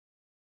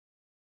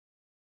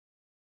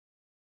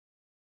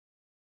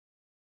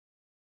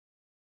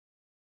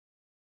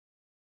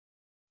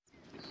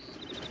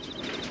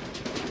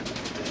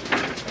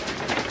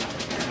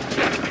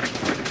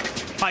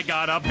I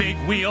got a big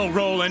wheel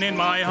rolling in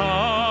my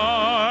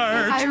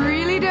heart. I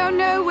really don't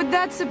know what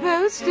that's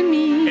supposed to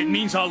mean. It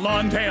means a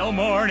long-tail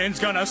morning's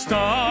gonna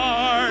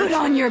start. Put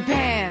on your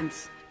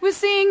pants. We're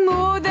seeing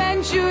more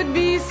than should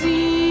be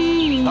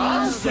seen.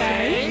 I'll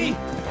say.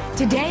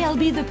 Today I'll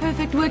be the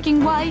perfect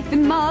working wife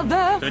and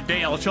mother.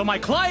 Today I'll show my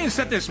clients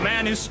that this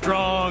man is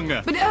strong.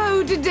 But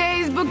oh,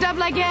 today's booked up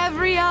like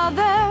every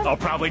other. I'll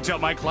probably tell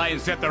my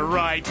clients that they're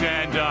right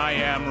and I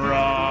am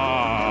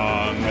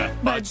wrong.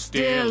 But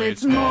still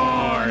it's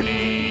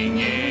morning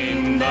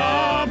in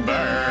the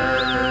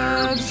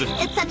burbs.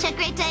 It's such a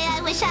great day,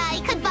 I wish I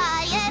could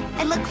buy it.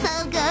 It looks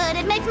so good,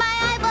 it makes my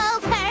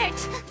eyeballs hurt.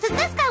 Does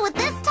this go with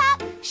this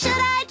top? Should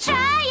I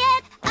try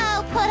it?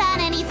 Oh, put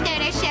on any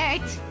skirt or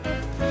shirt.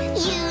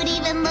 You'd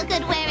even look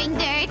good wearing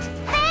dirt.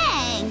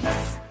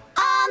 Thanks.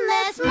 On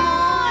this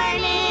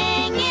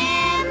morning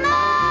in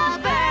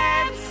the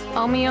burbs.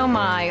 Oh me, oh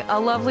my, a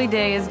lovely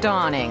day is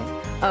dawning.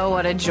 Oh,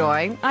 what a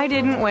joy, I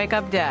didn't wake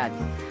up dead.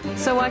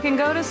 So I can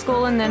go to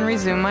school and then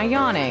resume my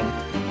yawning,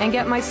 and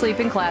get my sleep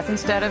in class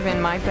instead of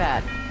in my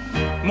bed.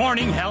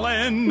 Morning,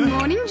 Helen.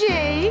 Morning,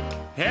 Jake.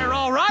 Hair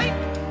all right?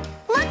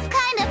 Looks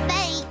kind of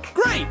fake.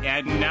 Great,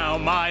 and now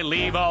my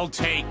leave I'll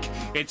take.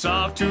 It's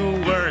off to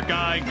work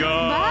I go.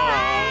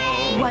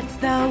 Bye. What's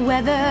the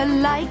weather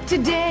like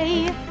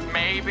today?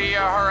 Maybe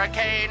a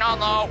hurricane on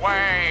the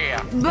way.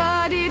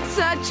 But it's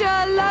such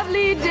a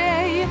lovely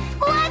day.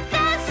 What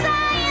does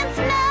science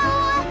know?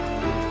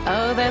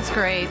 Oh, that's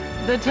great,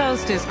 the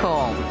toast is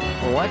cold.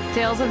 What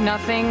tales of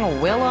nothing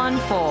will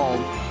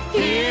unfold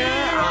Here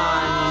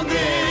on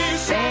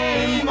this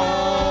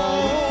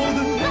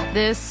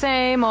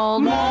same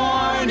old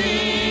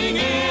morning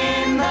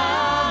in the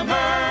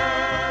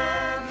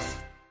burbs.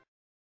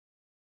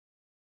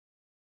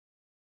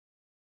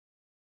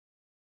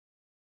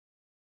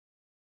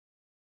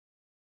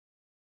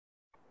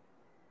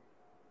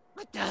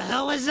 What the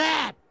hell was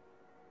that?